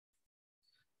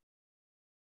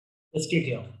Just click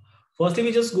here. Firstly,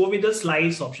 we just go with the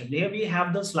slice option. Here we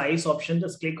have the slice option.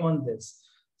 Just click on this.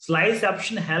 Slice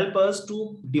option help us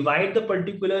to divide the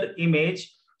particular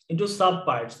image into sub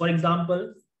parts. For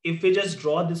example, if we just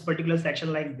draw this particular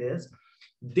section like this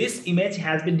image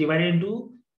has been divided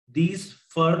into these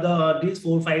 4,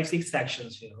 5, 6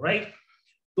 sections here, right?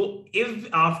 So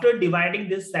if after dividing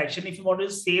this section, if you want to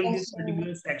save this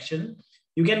particular section,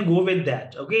 you can go with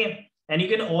that, okay? And you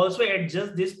can also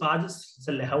adjust this path, just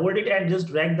hold it and just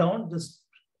drag down, just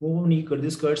move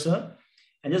this cursor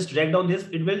and just drag down this,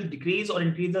 it will decrease or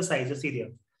increase the size, just see there.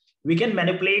 We can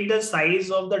manipulate the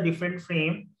size of the different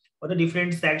frame or the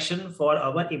different section for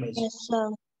our image. Yes,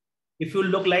 sir. If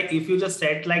you just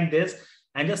set like this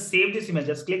and just save this image,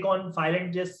 just click on file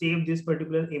and just save this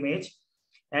particular image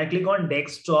and click on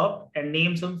desktop and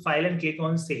name some file and click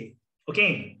on save.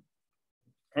 Okay.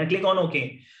 And click on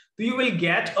OK. So you will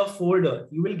get a folder.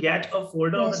 You will get a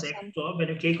folder on the desktop. When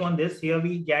you click on this, here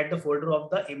we get the folder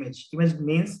of the image. Image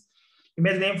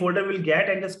name folder will get,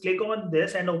 and just click on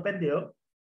this and open there.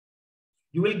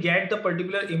 You will get the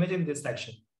particular image in this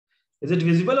section. Is it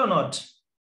visible or not?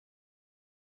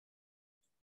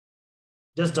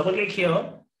 Just double click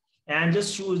here and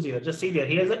just choose here. Just see there.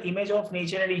 Here's the image of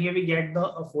nature, and here we get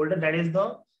the folder that is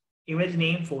the image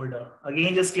name folder.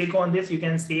 Again, just click on this. You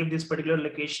can save this particular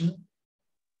location.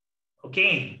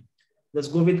 Okay. Let's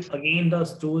go with again the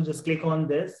tool. Just click on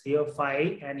this here,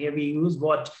 file, and here we use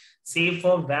what? Save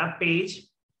for web page,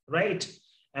 right?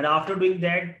 And after doing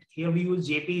that, here we use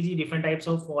JPG, different types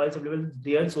of files available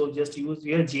there. So just use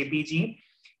here JPG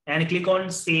and click on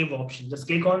save option. Just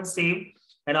click on save.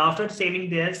 And after saving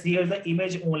this, here's the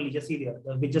image only. Just see there.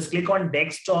 We just click on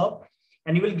desktop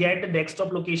and you will get the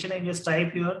desktop location and just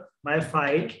type here my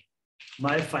file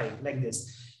like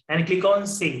this and click on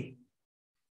save.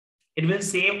 It will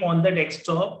save on the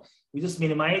desktop. You just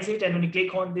minimize it. And when you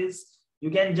click on this, you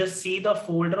can just see the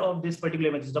folder of this particular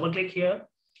image. Just double click here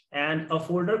and a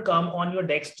folder come on your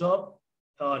desktop.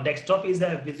 Desktop is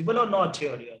visible or not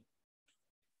here?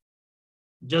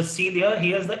 Just see there.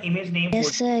 Here's the image name.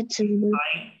 Yes, sir, it's visible.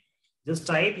 Just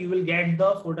type. You will get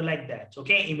the folder like that.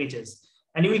 Okay, images,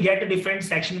 and you will get a different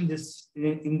section in this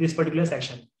particular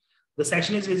section. The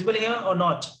section is visible here or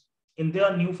not in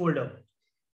the new folder?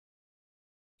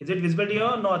 Is it visible here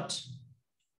or not?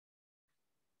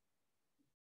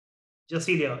 Just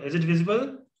see there. Is it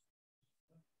visible?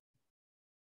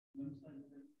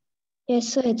 Yes,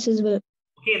 sir, it's visible.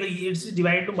 Okay, it's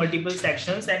divided to multiple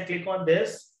sections and click on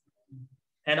this.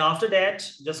 And after that,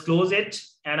 just close it.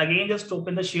 And again, just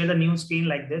open share the new screen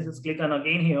like this. Just click on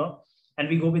again here and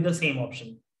we go with the same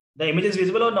option. The image is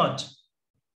visible or not?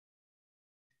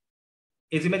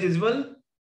 Is image visible?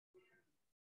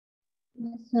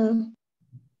 Yes, sir.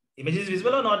 Image is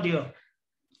visible or not, dear?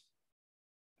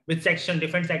 Which section?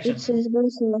 Different section. It's visible,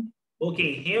 sir.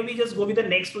 Okay, here we just go with the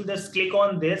next tool. Just click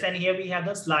on this, and here we have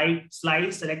the slide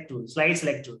select tool.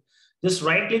 Just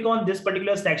right click on this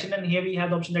particular section, and here we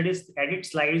have the option that is edit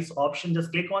slides option.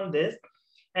 Just click on this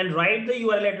and write the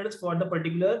URL address for the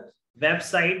particular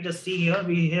website. Just see here,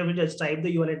 we just type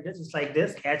the URL address. It's like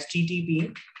this: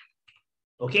 http,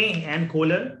 okay, and /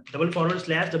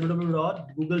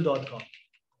 www.google.com.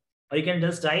 Or you can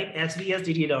just type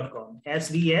SVSDTI.com,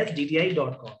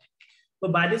 SVSDTI.com.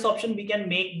 So by this option, we can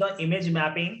make the image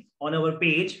mapping on our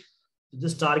page.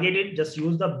 Just target it, just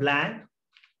use the blank,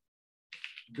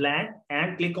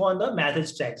 and click on the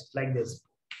message text like this,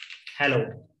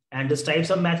 hello, and just type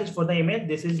some message for the image.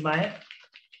 This is my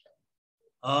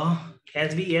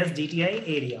SVSDTI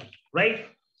area, right?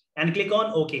 And click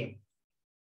on OK.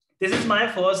 This is my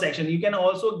first section. You can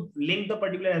also link the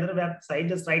particular another website.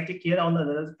 Just right click here on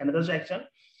the another section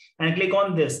and click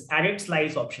on this edit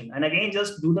slides option. And again,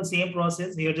 just do the same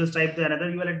process. Here, just type the another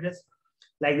URL address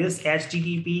like this: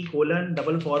 http /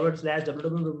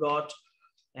 www.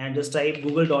 And just type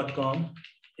google.com.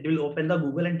 It will open the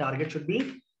Google and target should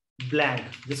be blank.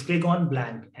 Just click on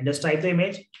blank and just type the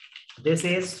image. This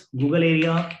is Google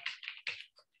area.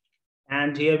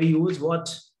 And here we use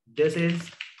what? This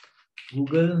is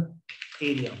Google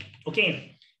area.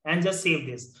 Okay. And just save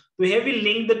this. So here we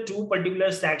link the two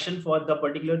particular section for the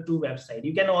particular two website.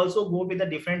 You can also go with a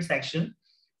different section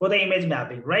for the image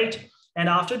mapping, right? And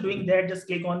after doing that, just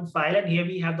click on file. And here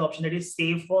we have the option that is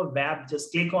save for web.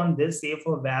 Just click on this save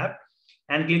for web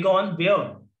and click on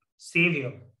where? Save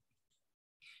here.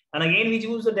 And again, we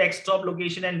choose the desktop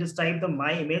location and just type the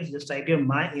my image. Just type here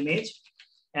my image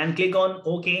and click on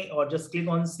OK or just click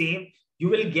on save. You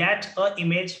will get an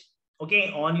image,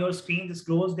 okay, on your screen. Just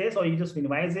close this or you just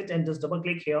minimize it and just double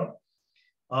click here.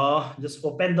 Just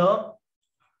open the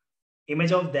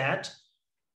image of that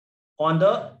on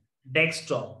the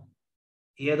desktop.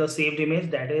 here the saved image,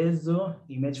 that is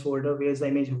image folder. Where is the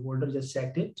image folder? Just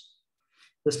checked it.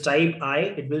 Just type I,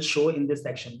 it will show in this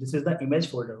section. This is the image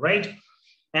folder, right?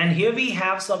 And here we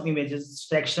have some images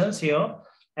sections here.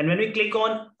 And when we click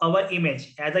on our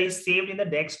image, as I saved in the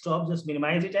desktop, just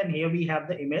minimize it. And here we have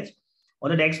the image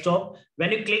on the desktop.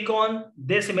 When you click on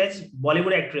this image,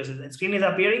 Bollywood actresses, the screen is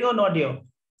appearing or not here?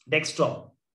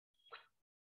 Desktop.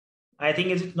 I think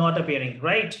it's not appearing,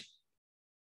 right?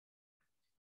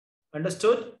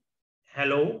 Understood?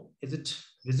 Hello, is it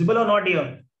visible or not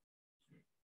here?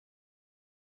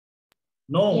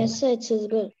 No. Yes, sir, it's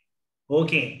visible.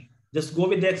 Okay, just go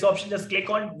with the next option. Just click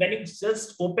on, when you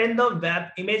just open the web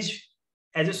image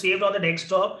as you saved on the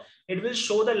desktop, it will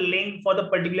show the link for the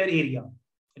particular area.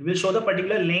 It will show the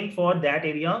particular link for that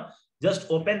area. Just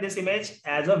open this image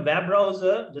as a web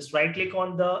browser. Just right click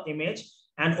on the image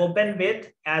and open with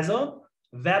as a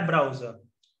web browser.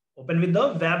 Open with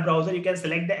the web browser. You can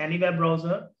select the any web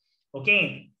browser,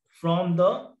 okay, from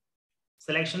the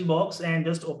selection box and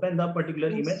just open the particular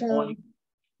image on your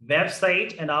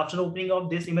website. And after opening of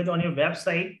this image on your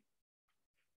website,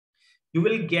 you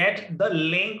will get the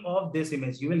link of this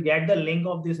image. You will get the link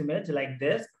of this image like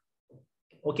this,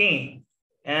 okay.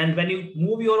 And when you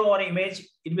move your own image,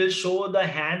 it will show the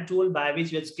hand tool by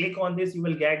which you just click on this, you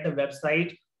will get the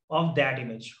website of that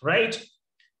image, right?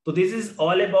 So this is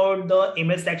all about the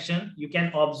image section. You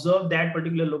can observe that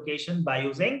particular location by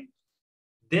using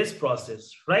this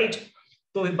process, right?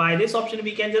 So by this option,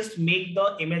 we can just make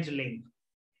the image link,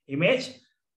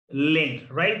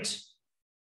 right?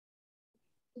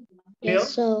 Clear? Yes,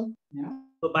 sir.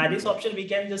 So by this option, we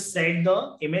can just set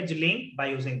the image link by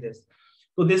using this.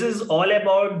 So this is all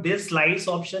about this slides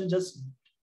option. Just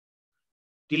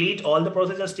delete all the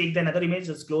process, just take the another image,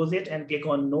 just close it and click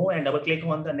on no and double click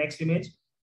on the next image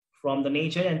from the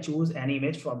nature and choose any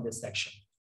image from this section.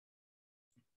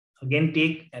 Again,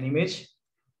 take an image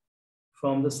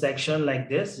from the section like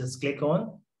this, just click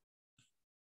on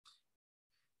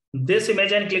this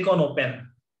image and click on open.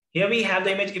 Here we have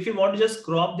the image. If you want to just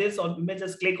crop this or image,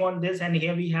 just click on this and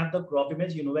here we have the crop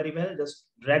image. You know very well, just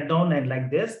drag down and like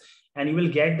this and you will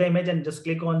get the image and just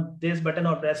click on this button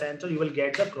or press enter, you will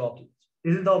get the crop image.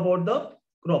 This is about the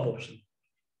crop option.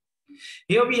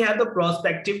 Here we have the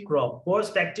perspective crop.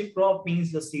 Perspective crop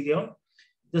means just see there.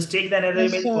 Just take the another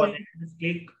image, just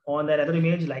click on the another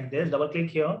image like this, double click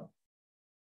here.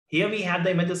 Here we have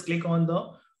the image, just click on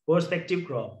the perspective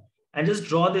crop and just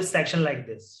draw this section like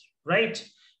this, right?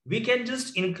 We can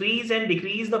just increase and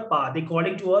decrease the path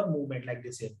according to our movement like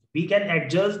this here. We can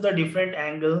adjust the different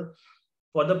angle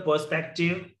for the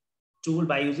perspective tool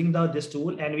by using this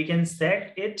tool and we can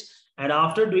set it. And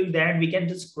after doing that, we can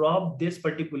just crop this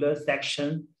particular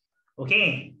section,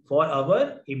 okay, for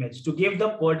our image to give the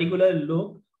particular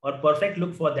look or perfect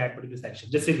look for that particular section.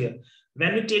 Just see here.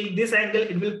 When we take this angle,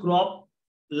 it will crop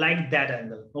like that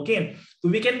angle, okay. So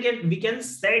we can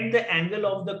set the angle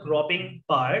of the cropping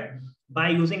part by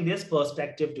using this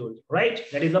perspective tool, right?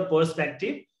 That is the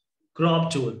perspective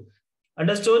crop tool.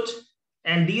 Understood?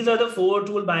 And these are the 4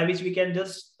 tools by which we can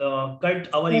just cut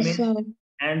our image.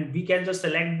 And we can just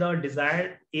select the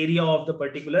desired area of the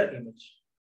particular image.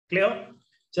 Clear?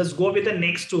 Just go with the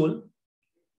next tool.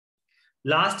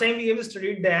 Last time we have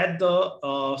studied that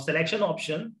the selection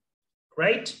option,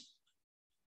 right?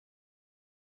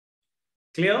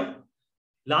 Clear?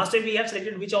 Last time we have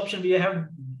selected which option we have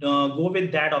go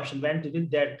with that option, went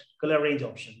with that color range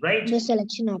option, right? The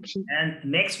selection option. And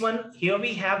next one, here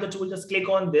we have the tool, just click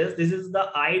on this. This is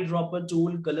the eyedropper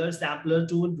tool, color sampler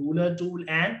tool, ruler tool,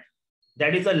 and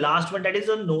that is the last one, that is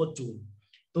a node tool.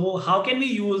 So how can we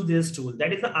use this tool?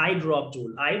 That is the eyedrop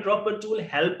tool. Eyedropper tool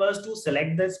help us to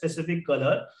select the specific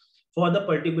color for the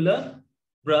particular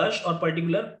brush or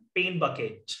particular paint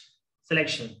bucket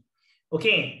selection.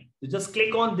 Okay, you just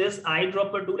click on this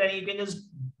eyedropper tool and you can just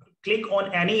click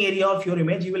on any area of your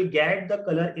image. You will get the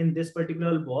color in this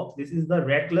particular box. This is the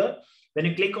red color. When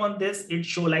you click on this, it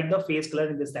show like the face color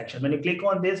in this section. When you click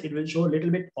on this, it will show a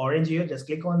little bit orange here. Just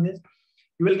click on this.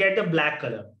 You will get the black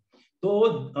color.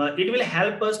 So it will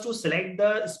help us to select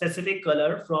the specific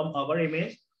color from our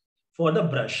image for the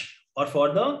brush or for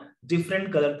the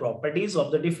different color properties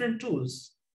of the different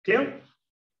tools. Clear?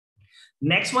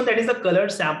 Next one, that is the color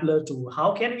sampler tool.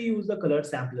 How can we use the color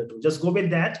sampler tool? Just go with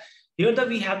that. Here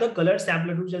we have the color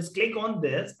sampler tool. Just click on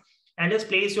this and just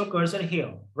place your cursor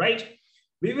here, right?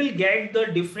 We will get the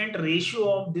different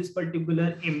ratio of this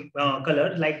particular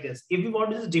color like this. If we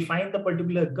want to just define the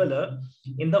particular color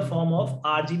in the form of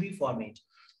RGB format,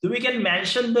 so we can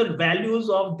mention the values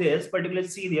of this particular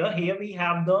serial. Here we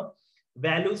have the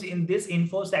values in this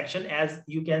info section, as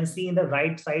you can see in the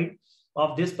right side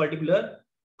of this particular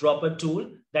dropper tool.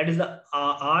 That is the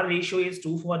R ratio is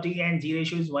 240 and G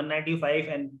ratio is 195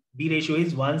 and B ratio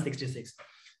is 166.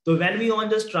 So when we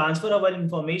want just transfer our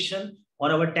information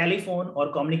on our telephone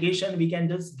or communication, we can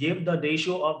just give the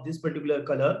ratio of this particular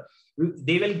color.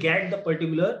 They will get the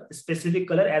particular specific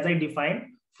color as I defined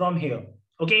from here.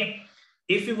 Okay.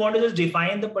 If you want to just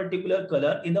define the particular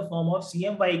color in the form of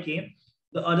CMYK,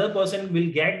 the other person will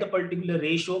get the particular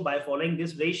ratio by following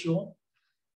this ratio,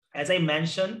 as I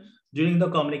mentioned during the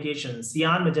communication,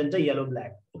 cyan, magenta, yellow,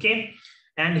 black. Okay.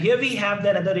 And here we have the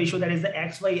another ratio, that is the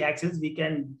XY axis. We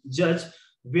can judge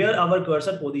where our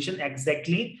cursor position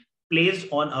exactly placed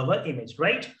on our image,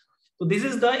 right? So this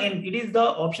is it is the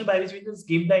option by which we just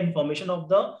give the information of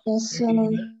the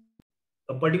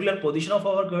particular position of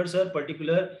our cursor,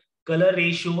 particular color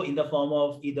ratio in the form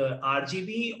of either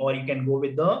RGB, or you can go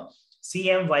with the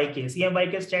CMYK.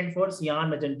 CMYK stands for cyan,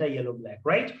 magenta, yellow, black,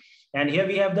 right? And here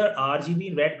we have the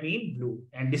RGB, red, green, blue.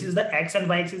 And this is the X and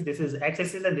Y axis. This is X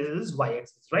axis and this is Y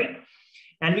axis, right?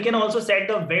 And we can also set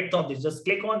the width of this. Just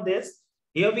click on this.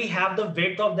 Here we have the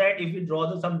width of that. If you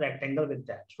draw some rectangle with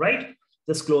that, right?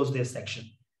 Just close this section.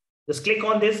 Just click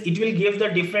on this. It will give the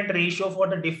different ratio for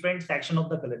the different section of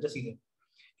the color. Just see it.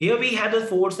 Here we have the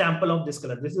 4 sample of this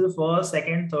color. This is the first,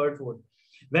 second, third, fourth.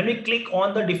 When we click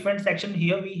on the different section,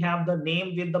 here we have the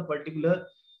name with the particular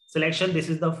selection. This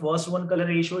is the first one color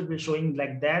ratio. It will showing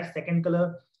like that. Second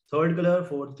color, third color,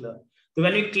 fourth color. So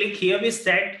when we click here, we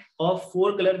set of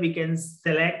 4 color we can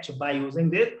select by using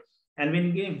this, and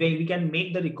when we can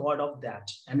make the record of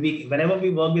that. And whenever we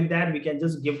work with that, we can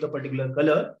just give the particular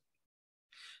color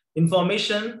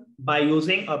information by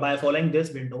using or by following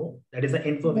this window. That is the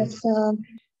info window. Yes,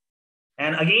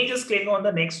 and again, just click on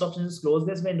the next option, just close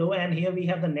this window. And here we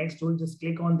have the next tool. Just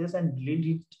click on this and delete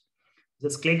it.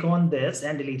 Just click on this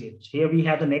and delete it. Here we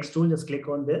have the next tool. Just click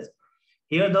on this.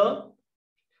 Here the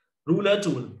ruler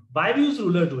tool. Why we use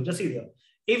ruler tool? Just see here.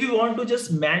 If you want to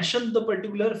just mention the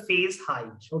particular face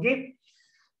height, okay,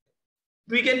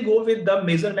 we can go with the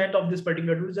measurement of this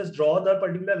particular tool. Just draw the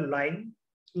particular line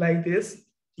like this.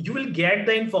 You will get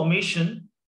the information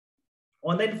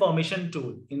on the information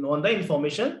tool. On the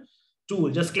information tool,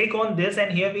 just click on this,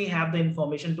 and here we have the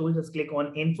information tool. Just click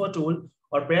on info tool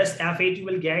or press F8. You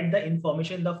will get the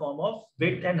information in the form of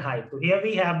width and height. So here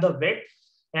we have the width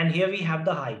and here we have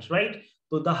the height, right?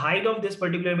 So the height of this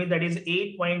particular image, that is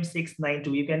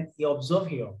 8.692. You can observe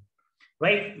here,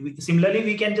 right? Similarly,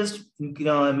 we can just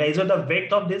measure the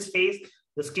width of this face.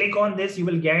 Just click on this. You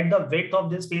will get the width of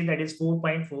this face, that is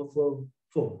 4.444.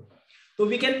 So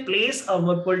we can place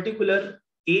our particular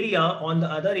area on the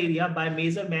other area by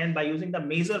measurement, by using the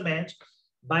measurement,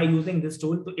 by using this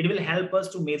tool. So it will help us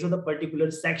to measure the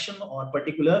particular section or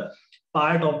particular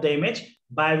part of the image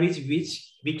by which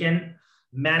we can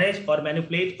manage or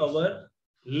manipulate our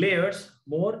layers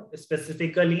more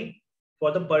specifically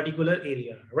for the particular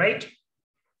area, right?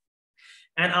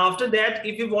 And after that,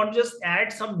 if you want to just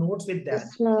add some notes with that,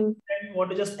 yes, ma'am. you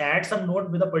want to just add some note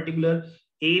with a particular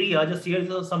area, just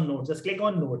here's some notes. Just click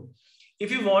on note.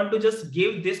 If you want to just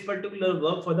give this particular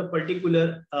work for the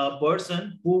particular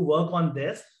person who work on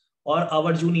this or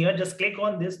our junior, just click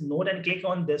on this note and click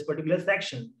on this particular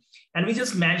section. And we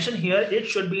just mention here, it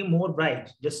should be more bright.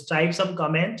 Just type some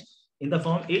comment in the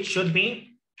form, it should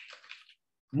be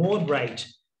more bright.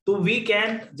 So we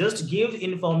can just give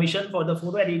information for the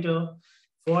photo editor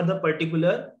for the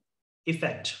particular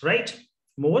effect, right?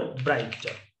 More bright.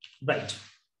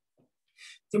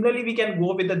 Similarly, we can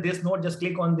go with this note. Just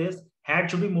click on this. Head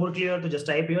should be more clear. To just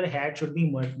type here, head should be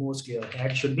more clear.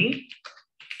 Head should be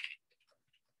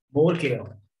more clear,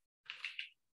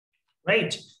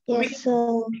 right? Yes,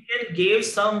 we can give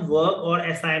some work or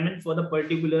assignment for the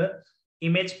particular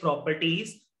image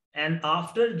properties. And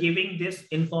after giving this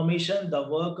information, the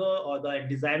worker or the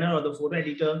designer or the photo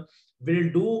editor will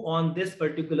do on this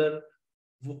particular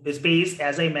space,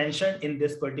 as I mentioned in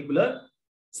this particular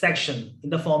section, in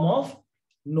the form of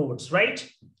notes, right?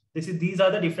 These are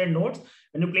the different notes.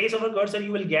 When you place our cursor,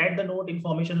 you will get the note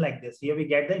information like this. Here we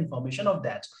get the information of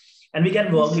that, and we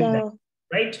can work with that,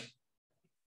 right?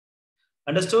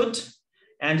 Understood?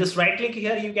 And just right click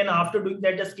here. You can, after doing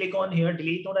that, just click on here,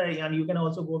 delete note, and you can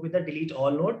also go with the delete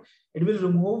all note. It will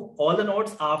remove all the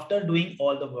notes after doing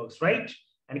all the works, right?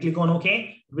 And click on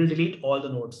OK. It will delete all the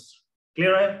notes.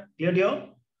 Clear, dear?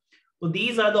 So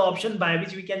these are the options by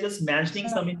which we can just mentioning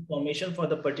some information for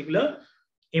the particular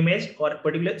image or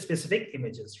particular specific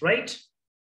images, right?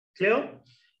 Clear?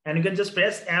 And you can just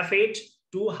press F8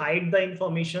 to hide the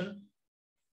information.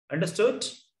 Understood?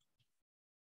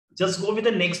 Just go with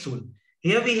the next tool.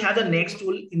 Here we have the next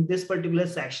tool in this particular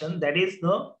section, that is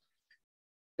the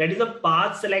That is a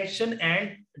path selection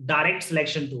and direct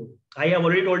selection tool. I have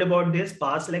already told about this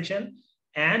path selection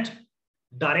and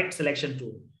direct selection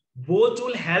tool. Both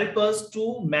will help us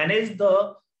to manage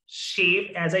the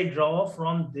shape as I draw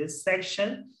from this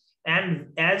section, and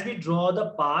as we draw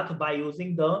the path by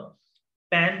using the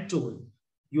pen tool.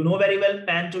 You know very well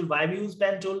pen tool. Why we use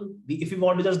pen tool? If we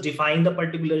want to just define the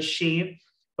particular shape,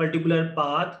 particular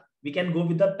path, we can go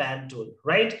with the pen tool,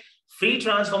 right? Free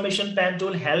transformation pen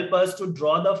tool help us to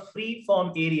draw the free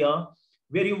form area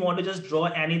where you want to just draw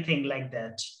anything like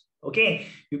that. Okay,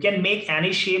 you can make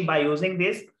any shape by using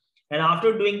this. And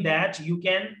after doing that, you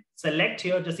can select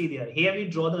here, just see there. Here we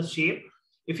draw the shape.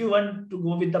 If you want to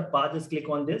go with the path, just click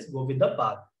on this, go with the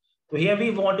path. So here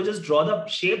we want to just draw the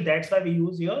shape. That's why we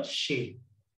use your shape,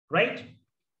 right?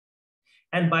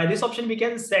 And by this option, we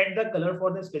can set the color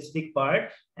for the specific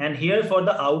part. And here for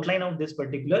the outline of this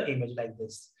particular image like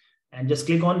this. And just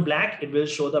click on black. It will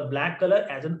show the black color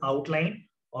as an outline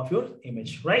of your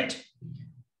image, right?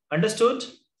 Understood?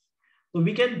 So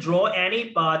we can draw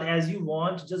any path as you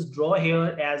want. Just draw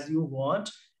here as you want.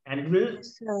 And it will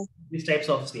these types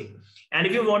of shape. And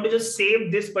if you want to just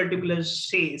save this particular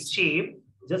shape,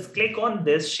 just click on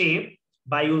this shape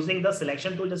by using the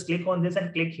selection tool. Just click on this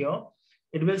and click here.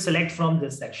 It will select from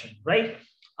this section, right?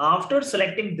 After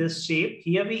selecting this shape,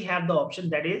 here we have the option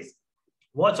that is,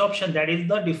 what option? That is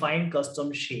the define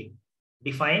custom shape.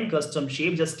 Define custom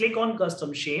shape. Just click on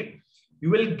custom shape. You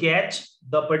will get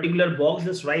the particular box.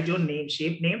 Just write your name,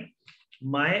 shape name,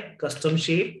 my custom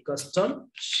shape,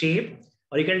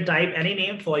 or you can type any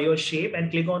name for your shape and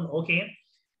click on OK.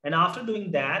 And after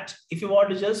doing that, if you want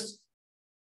to just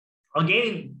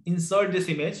again insert this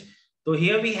image, so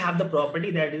here we have the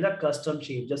property that is a custom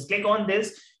shape. Just click on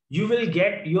this. You will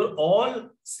get your all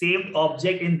saved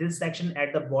object in this section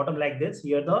at the bottom like this.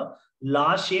 Here the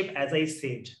last shape as I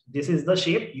saved. This is the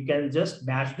shape. You can just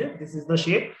match this. This is the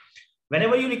shape.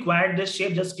 Whenever you require this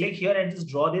shape, just click here and just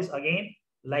draw this again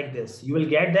like this. You will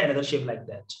get the another shape like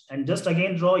that. And just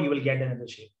again draw, you will get another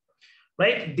shape,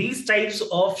 right? These types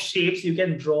of shapes you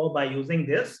can draw by using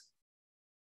this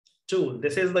tool.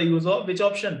 This is the use of which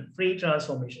option? Free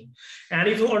transformation. And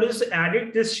if you want to just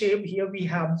edit this shape, here we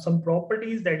have some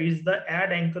properties, that is the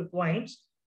add anchor points.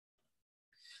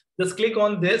 Just click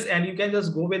on this and you can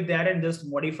just go with that and just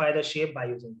modify the shape by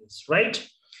using this, right?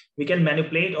 We can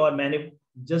manipulate or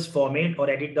just format or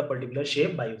edit the particular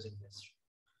shape by using this.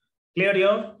 Clear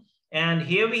here? And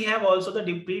here we have also the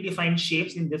predefined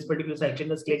shapes in this particular section.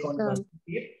 Just click on custom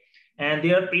shape. And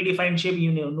they are predefined shape.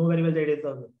 You know very well that it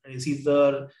is these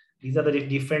are the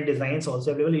different designs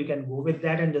also available. You can go with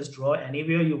that and just draw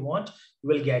anywhere you want. You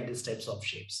will get these types of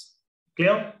shapes.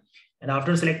 Clear? And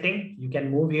after selecting, you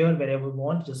can move here wherever you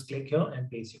want. Just click here and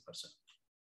place your cursor.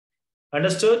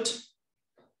 Understood?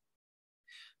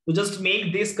 So just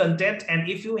make this content, and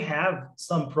if you have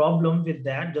some problem with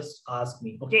that, just ask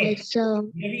me. Okay. Yes, sir.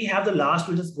 Here we have the last.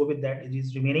 We'll just go with that. It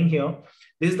is remaining here.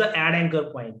 This is the add anchor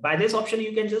point. By this option,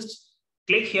 you can just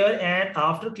click here, and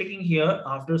after clicking here,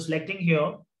 after selecting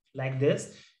here like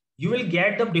this, you will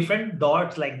get the different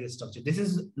dots like this structure. This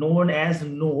is known as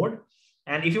node.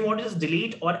 And if you want to just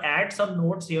delete or add some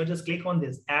nodes here, just click on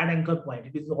this add anchor point.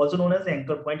 It is also known as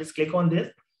anchor point. Just click on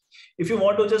this. If you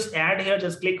want to just add here,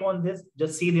 just click on this.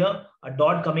 Just see there a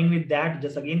dot coming with that.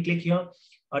 Just again click here,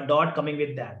 a dot coming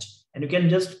with that. And you can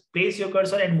just place your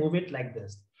cursor and move it like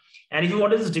this. And if you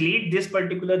want to just delete this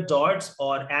particular dots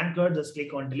or anchor, just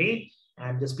click on delete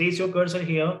and just place your cursor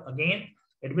here. Again,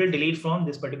 it will delete from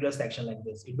this particular section like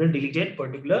this. It will delete a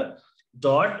particular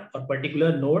dot or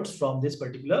particular nodes from this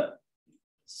particular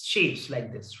shapes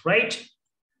like this, right?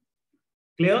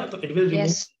 Clear? So it will remove.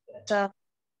 Yes, sir.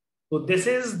 So this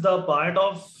is the part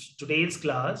of today's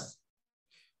class.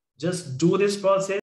 Just do this process.